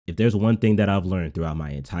there's one thing that I've learned throughout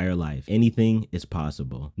my entire life, anything is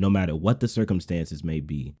possible, no matter what the circumstances may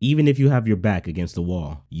be. Even if you have your back against the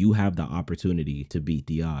wall, you have the opportunity to beat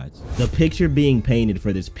the odds. The picture being painted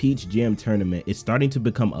for this Peach Jam tournament is starting to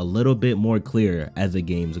become a little bit more clear as the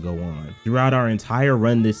games go on. Throughout our entire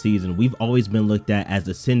run this season, we've always been looked at as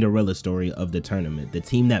the Cinderella story of the tournament, the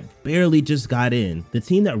team that barely just got in, the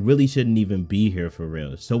team that really shouldn't even be here for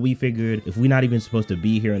real. So we figured if we're not even supposed to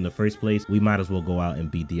be here in the first place, we might as well go out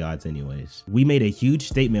and beat the odds anyways. We made a huge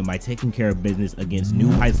statement by taking care of business against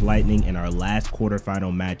New Heights Lightning in our last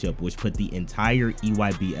quarterfinal matchup, which put the entire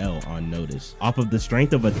EYBL on notice. Off of the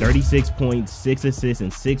strength of a 36 points, 6 assists,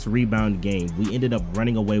 and 6 rebound game, we ended up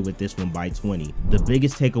running away with this one by 20. The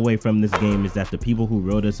biggest takeaway from this game is that the people who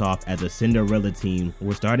wrote us off as a Cinderella team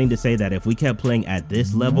were starting to say that if we kept playing at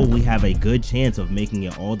this level, we have a good chance of making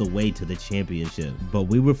it all the way to the championship. But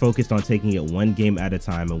we were focused on taking it one game at a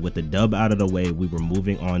time, and with the dub out of the way, we were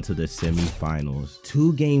moving on to the semifinals.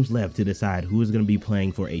 2 games left to decide who is going to be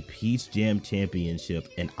playing for a Peach Jam championship,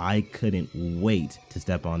 and I couldn't wait to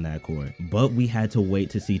step on that court. But we had to wait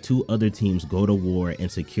to see 2 other teams go to war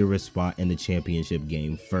and secure a spot in the championship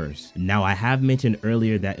game first. Now, I have mentioned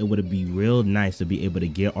earlier that it would be real nice to be able to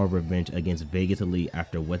get our revenge against Vegas Elite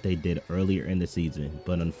after what they did earlier in the season,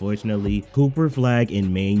 but unfortunately, Cooper Flag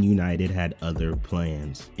and Maine United had other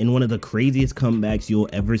plans. In one of the craziest comebacks you'll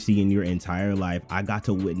ever see in your entire life, I got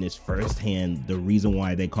to witness firsthand the reason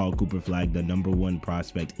why they call Cooper Flag the #1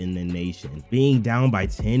 prospect in the nation. Being down by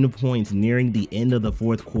 10 points nearing the end of the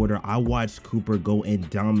 4th quarter, I watched Cooper go and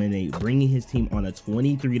dominate, bringing his team on a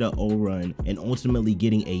 23-0 run and ultimately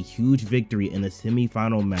getting a huge victory in the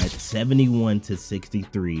semifinal match,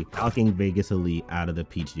 71-63, knocking Vegas Elite out of the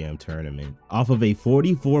Peach Jam tournament. Off of a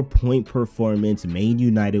 44-point performance, Maine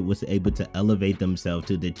United was able to elevate themselves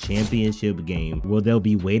to the championship game, where they'll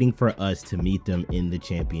be waiting for us to meet them in the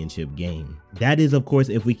championship game. That is, of course,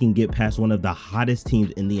 if we can get past one of the hottest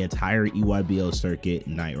teams in the entire EYBL circuit,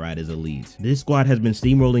 Nightrydas Elite. This squad has been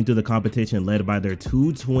steamrolling through the competition, led by their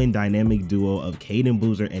 2 twin dynamic duo of Caden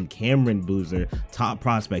BOOZER and Cameron BOOZER, top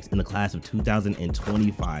prospects in the class of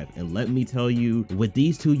 2025. And let me tell you, with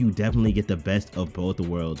these two, you definitely get the best of both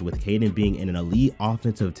worlds, with Caden being an elite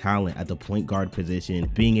offensive talent at the point guard position,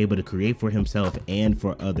 being able to create for himself and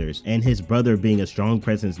for others, and his brother being a strong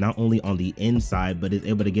presence not only on the inside, but is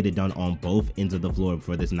able to get it done on both ends of the floor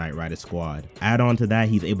for this Nightrydas squad. Add on to that,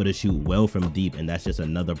 he's able to shoot well from deep, and that's just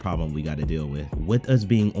another problem we got to deal with. With us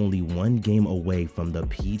being only 1 game away from the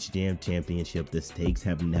Peach Jam championship, the stakes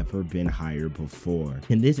have never been higher before.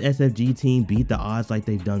 Can this SFG team beat the odds like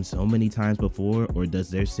they've done so many times before, or does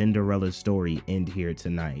their Cinderella story end here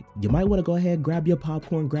tonight? You might want to go ahead, grab your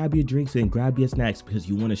popcorn, grab your drinks, and grab your snacks, because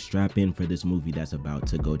you want to strap in for this movie that's about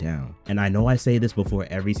to go down. And I know I say this before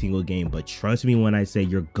every single game, but trust me when I say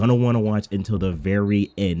you're gonna want to watch until the very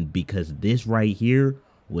end, because this right here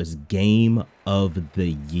was game of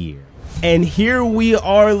the year. And here we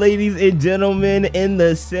are, ladies and gentlemen, in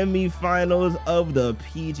the semifinals of the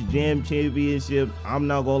Peach Jam championship. I'm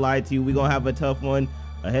not gonna lie to you, we're gonna have a tough one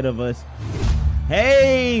ahead of us.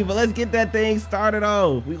 Hey, but let's get that thing started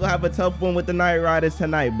off. We're gonna have a tough one with the Nightrydas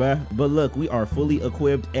tonight, bruh. But look, we are fully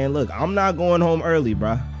equipped, and look, I'm not going home early,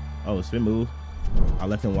 bruh. Oh, spin move. I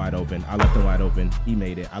left him wide open. I left him wide open. He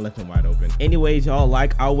made it. I left him wide open. Anyways, y'all,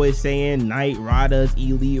 like I was saying, Nightrydas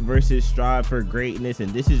Elite versus Strive for Greatness, and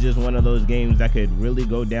this is just one of those games that could really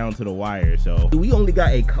go down to the wire. So we only got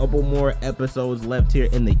a couple more episodes left here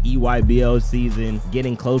in the EYBL season,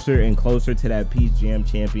 getting closer and closer to that Peach Jam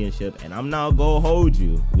championship, and I'm not gonna hold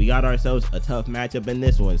you. We got ourselves a tough matchup in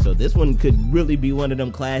this one, so this one could really be one of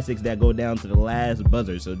them classics that go down to the last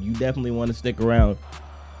buzzer, so you definitely want to stick around.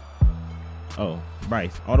 Oh,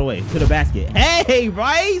 Bryce, all the way to the basket. Hey,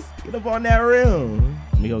 Bryce, get up on that rim.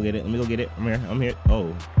 Let me go get it. Let me go get it. I'm here. I'm here.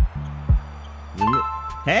 Oh.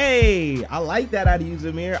 Hey, I like that out of you,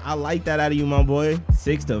 Zamir. I like that out of you, my boy.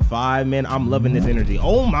 6-5, man. I'm loving this energy.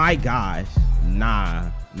 Oh, my gosh.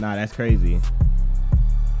 Nah, that's crazy.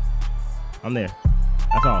 I'm there.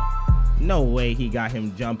 That's all. No way he got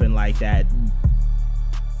him jumping like that.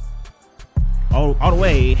 Oh, all the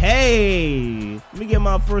way. Hey, let me get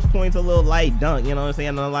my first points, a little light dunk, you know what I'm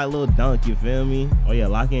saying? A light little dunk, you feel me? Oh yeah,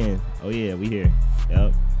 lock in. Oh yeah, we here.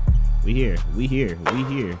 Yep, we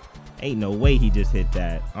here. Ain't no way he just hit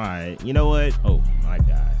that. All right, you know what? Oh my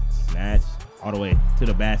God, snatch all the way to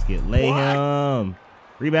the basket. Lay him.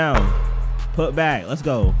 Rebound, put back. Let's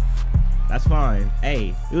go. That's fine.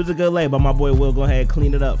 Hey, it was a good lay, but my boy will go ahead and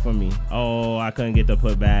clean it up for me. Oh, I couldn't get the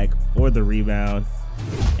put back or the rebound.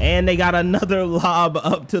 And they got another lob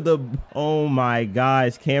up to the, oh my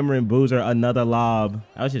gosh, Cameron Boozer, another lob.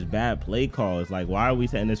 That was just bad play calls. Like, why are we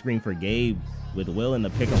setting the screen for Gabe with Will in the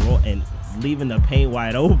pick and roll and leaving the paint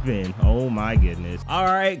wide open? Oh my goodness. All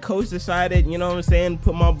right, coach decided, you know what I'm saying,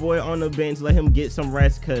 put my boy on the bench, let him get some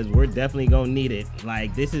rest, because we're definitely gonna need it.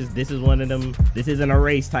 Like, this is one of them, this isn't a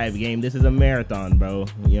race type game, this is a marathon, bro.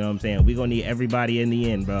 You know what I'm saying? We gonna need everybody in the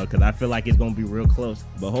end, bro, because I feel like it's gonna be real close.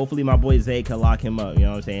 But hopefully my boy Zay can lock him up. You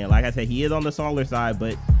know what I'm saying? Like I said, he is on the smaller side,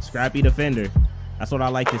 but scrappy defender. That's what I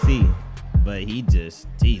like to see. But he just,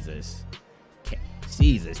 Jesus,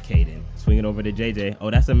 Caden. Swing it over to JJ. Oh,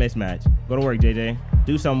 that's a mismatch. Go to work, JJ.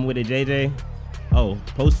 Do something with it, JJ. Oh,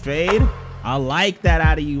 post fade. I like that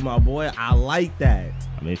out of you, my boy. I like that.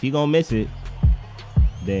 I mean, if you gonna miss it,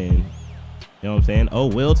 then, you know what I'm saying? Oh,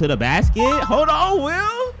 Will to the basket. Hold on,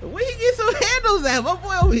 Will. Where he get some handles at? My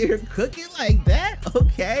boy over here cooking like that.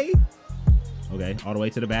 Okay. Okay, all the way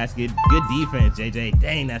to the basket. Good defense, JJ.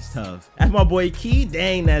 Dang, that's tough. That's my boy Key.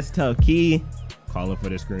 Dang, that's tough. Key. Calling for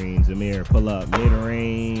the screen. Zamir, pull up,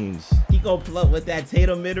 mid-range. He gonna pull up with that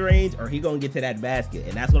Tatum mid-range, or he gonna get to that basket.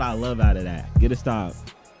 And that's what I love out of that. Get a stop.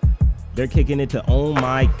 They're kicking it to, oh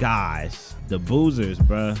my gosh, the Boozers,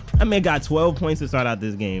 bruh. That man got 12 points to start out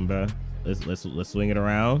this game, bruh. Let's swing it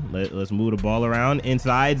around. Let's move the ball around.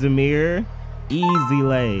 Inside Zamir. Easy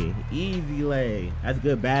lay. That's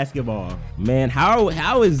good basketball, man.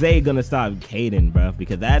 How is Zay gonna stop Caden, bro?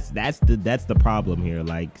 Because that's the problem here.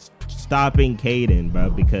 Like, stopping Caden, bro.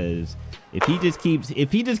 Because if he just keeps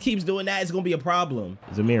doing that, it's gonna be a problem.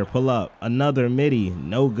 Zamir, pull up, another midi,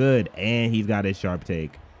 no good, and he's got his sharp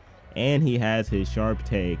take. And he has his sharp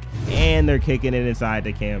take, and they're kicking it inside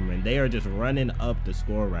to Cameron. They are just running up the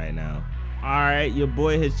score right now. All right, your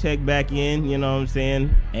boy has checked back in, you know what I'm saying?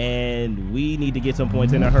 And we need to get some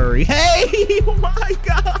points in a hurry. Hey, oh my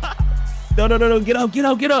God. No,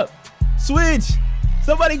 get up. Switch.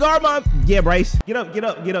 Somebody guard my, yeah, Bryce. Get up, get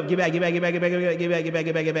back.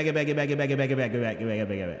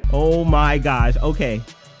 Oh my gosh, okay.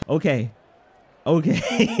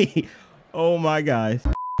 Oh my gosh.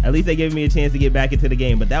 At least they gave me a chance to get back into the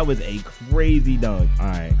game, but that was a crazy dunk. All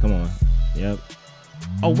right, come on. Yep.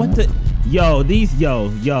 Oh, what the,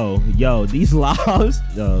 these lobs,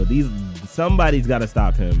 somebody's got to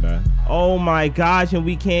stop him, bro. Oh my gosh, and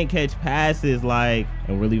we can't catch passes, like,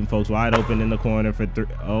 and we're leaving folks wide open in the corner for three.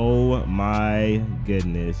 Oh my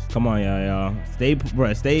goodness. Come on, y'all. Stay.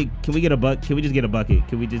 Can we get a bucket? Can we just get a bucket?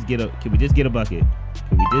 Can we just get a bucket?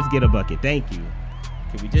 Thank you.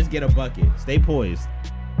 Can we just get a bucket? Stay poised.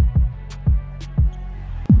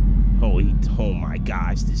 Oh my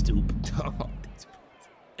gosh, this dude.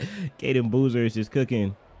 Caden Boozer is just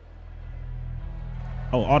cooking.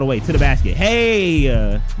 Oh, all the way to the basket. Hey,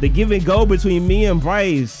 the give and go between me and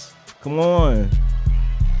Bryce. Come on.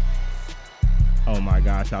 Oh my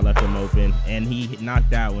gosh, I left him open and he knocked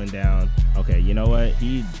that one down. Okay, you know what?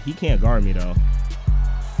 He can't guard me though.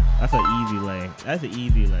 That's an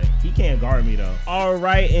easy lay. He can't guard me though. All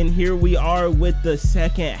right, and here we are with the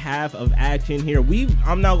second half of action here.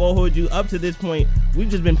 I'm not gonna hold you up to this point. We've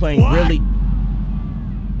just been playing really.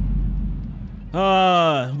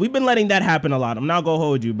 We've been letting that happen a lot. I'm not gonna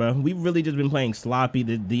hold you, bro. We've really just been playing sloppy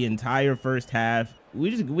the entire first half. We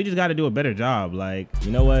just got to do a better job. Like,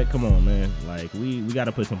 you know what? Come on, man. Like, we got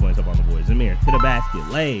to put some points up on the boys. Zamir to the basket,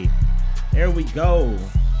 lay. There we go.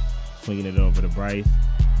 Swinging it over to Bryce.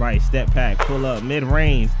 Bryce, step back, pull up,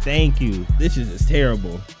 mid-range. Thank you. This is just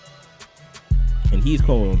terrible. And he's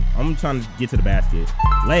cold. I'm trying to get to the basket.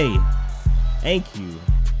 Lay. Thank you.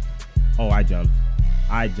 Oh, I jumped.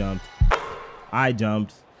 I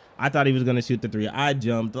thought he was gonna shoot the three. I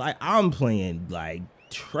jumped. Like, I'm playing like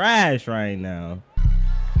trash right now.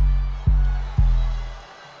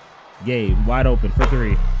 Gabe, wide open for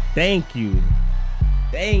three. Thank you.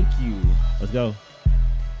 Let's go.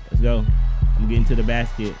 I'm getting to the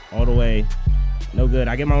basket all the way. No good.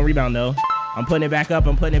 I get my own rebound though. I'm putting it back up.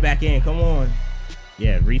 I'm putting it back in. Come on.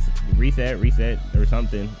 Yeah, reset or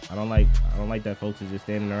something. I don't like that folks is just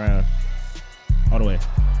standing around. All the way.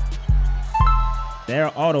 There,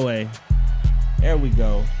 all the way. There we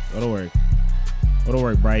go. Go to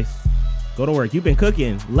work, Bryce. Go to work. You've been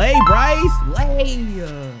cooking. Lay, Bryce. Lay.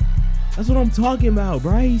 That's what I'm talking about,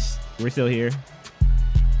 Bryce. We're still here.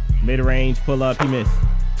 Mid-range, pull up. He missed.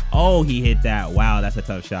 Oh, he hit that. Wow, that's a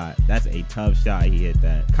tough shot. He hit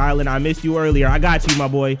that. Kylan, I missed you earlier. I got you, my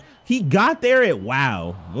boy. He got there at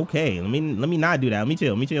wow. Okay, let me not do that. Let me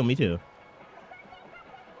chill.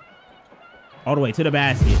 All the way to the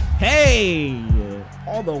basket. Hey,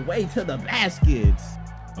 all the way to the basket.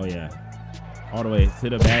 Oh yeah, all the way to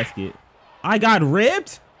the basket. I got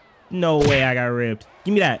ripped. No way I got ripped.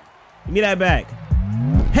 Give me that. Give me that back.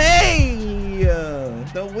 Hey!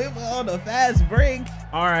 The whip on the fast break.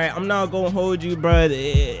 All right, I'm not gonna hold you, bro.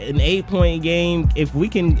 An 8-point game. If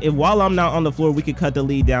while I'm not on the floor, we could cut the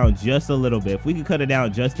lead down just a little bit. If we could cut it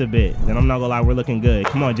down just a bit, then I'm not gonna lie, we're looking good.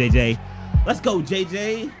 Come on, JJ. Let's go,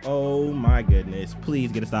 JJ. Oh my goodness.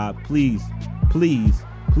 Please get a stop. Please. Please.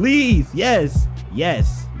 Please. Yes.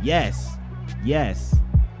 Yes. Yes. Yes.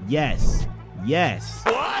 Yes. Yes.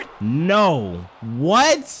 What? No.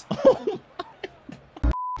 What?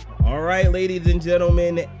 All right, ladies and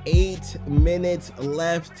gentlemen, 8 minutes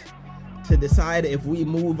left to decide if we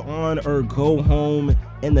move on or go home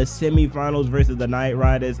in the semifinals versus the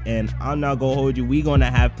Nightrydas. And I'm not gonna hold you. We're gonna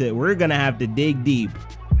have to dig deep.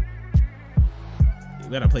 We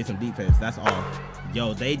gotta play some defense. That's all.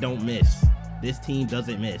 Yo, they don't miss. This team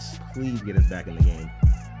doesn't miss. Please get us back in the game.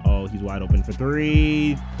 Oh, he's wide open for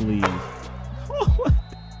 3. Please.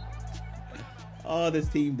 Oh, this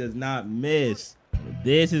team does not miss.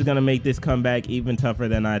 This is gonna make this comeback even tougher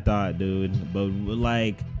than I thought, dude. But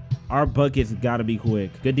like, our buckets gotta be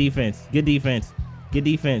quick. Good defense. Good defense. Good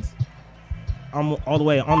defense. I'm all the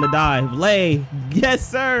way on the dive. Lay. Yes,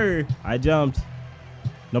 sir. I jumped.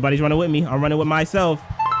 Nobody's running with me. I'm running with myself.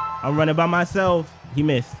 I'm running by myself. He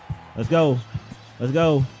missed. Let's go. Let's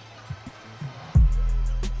go.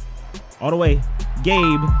 All the way.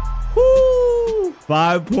 Gabe. Woo!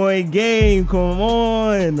 5-point game. Come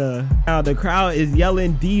on. Now the crowd is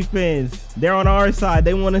yelling defense. They're on our side.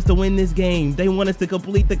 They want us to win this game. They want us to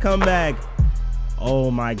complete the comeback. Oh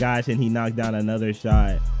my gosh. And he knocked down another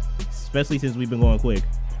shot. Especially since we've been going quick.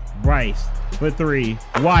 Bryce for 3.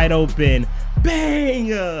 Wide open.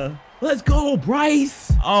 Bang! Let's go,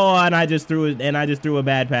 Bryce. Oh, and I just threw it. And I just threw a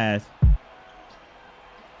bad pass.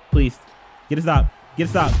 Please get a stop. Get a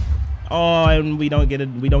stop. Oh, and we don't get a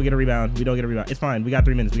rebound. We don't get a rebound. It's fine. We got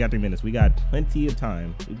 3 minutes. We got 3 minutes. We got plenty of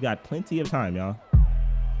time. We've got plenty of time, y'all.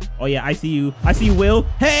 Oh yeah, I see you. I see you, Will.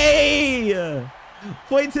 Hey!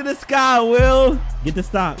 Point to the sky, Will. Get the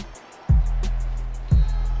stop.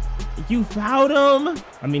 You fouled him?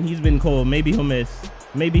 I mean, he's been cold. Maybe he'll miss.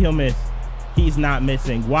 Maybe he'll miss. He's not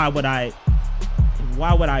missing. Why would I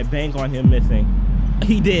bank on him missing?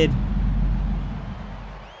 He did.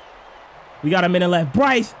 We got a minute left.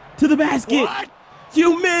 Bryce to the basket. What?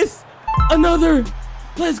 You missed another.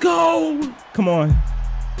 Let's go. Come on.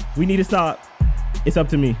 We need to stop. It's up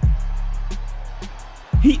to me.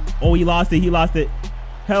 He lost it. He lost it.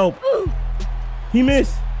 Help. He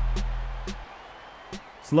missed.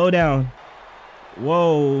 Slow down.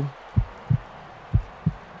 Whoa.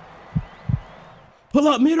 Pull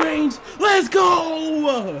up mid-range. Let's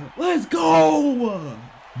go. Let's go.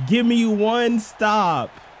 Give me one stop.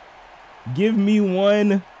 Give me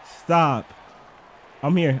one stop.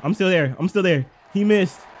 I'm here. I'm still there. I'm still there. He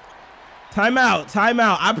missed. Timeout.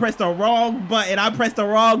 Timeout. I pressed the wrong button. I pressed the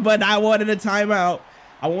wrong button. I wanted a timeout.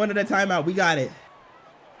 I wanted a timeout. We got it.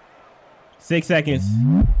 6 seconds.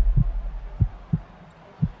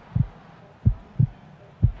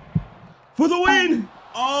 For the win.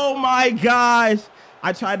 Oh my gosh.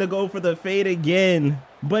 I tried to go for the fade again,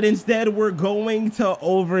 but instead we're going to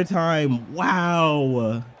overtime.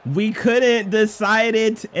 Wow. We couldn't decide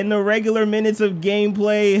it in the regular minutes of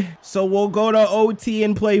gameplay, so we'll go to OT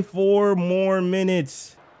and play 4 more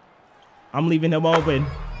minutes. I'm leaving him open.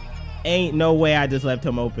 Ain't no way I just left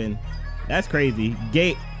him open. That's crazy.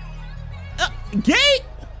 Gate. Gate?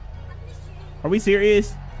 Are we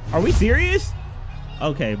serious? Are we serious?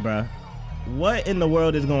 Okay, bruh. What in the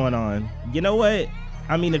world is going on? You know what?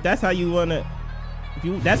 I mean, if that's how you wanna,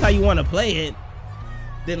 that's how you wanna play it,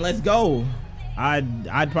 then let's go.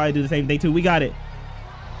 I'd probably do the same thing too. We got it.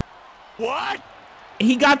 What?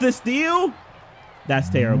 He got the steal? That's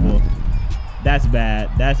terrible. That's bad.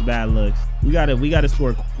 That's bad looks. We gotta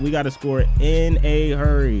score. We gotta score in a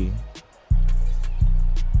hurry.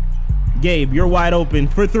 Gabe, you're wide open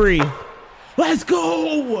for 3. Let's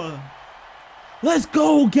go. Let's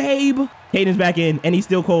go, Gabe. Hayden's back in, and he's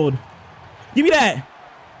still cold. Give me that.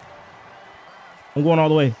 I'm going all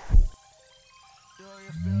the way.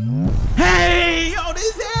 Hey, yo,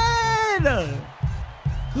 this head.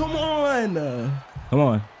 Come on. Come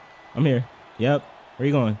on. I'm here. Yep. Where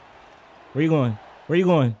you going? Where you going? Where you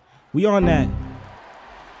going? We on that.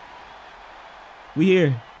 We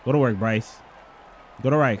here. Go to work, Bryce. Go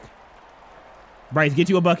to right. Bryce, get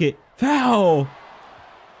you a bucket. Foul.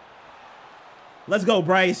 Let's go,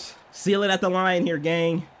 Bryce. Seal it at the line here,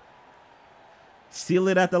 gang. Seal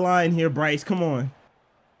it at the line here, Bryce. Come on.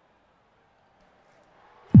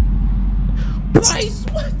 Bryce,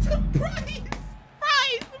 what's up, Bryce?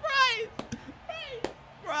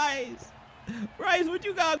 Bryce, what you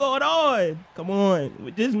you got going on? Come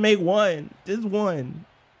on. Just make one. Just one.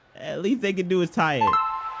 At least they can do is tie it.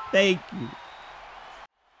 Thank you.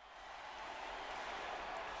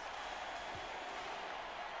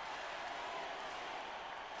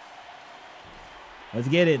 Let's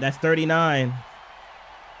get it. That's 39.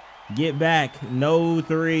 Get back. No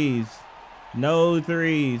threes. No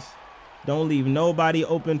threes. Don't leave nobody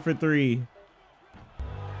open for three.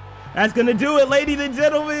 That's gonna do it, ladies and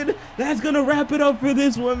gentlemen. That's gonna wrap it up for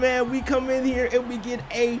this one, man. We come in here and we get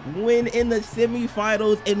a win in the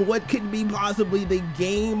semifinals in what could be possibly the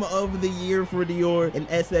game of the year for Dior and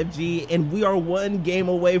SFG, and we are one game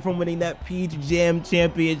away from winning that Peach Jam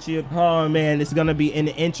Championship. Oh man, it's gonna be an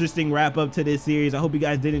interesting wrap up to this series. I hope you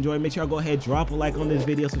guys did enjoy. Make sure y'all go ahead, drop a like on this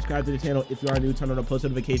video, subscribe to the channel if you are new, turn on the post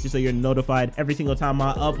notifications so you're notified every single time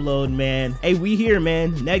I upload, man. Hey, we here,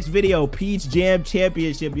 man. Next video, Peach Jam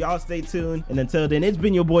Championship. Y'all stay tuned, and until then, it's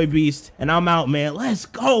been your boy Beast, and I'm out, man. Let's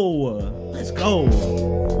go. Let's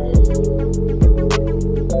go.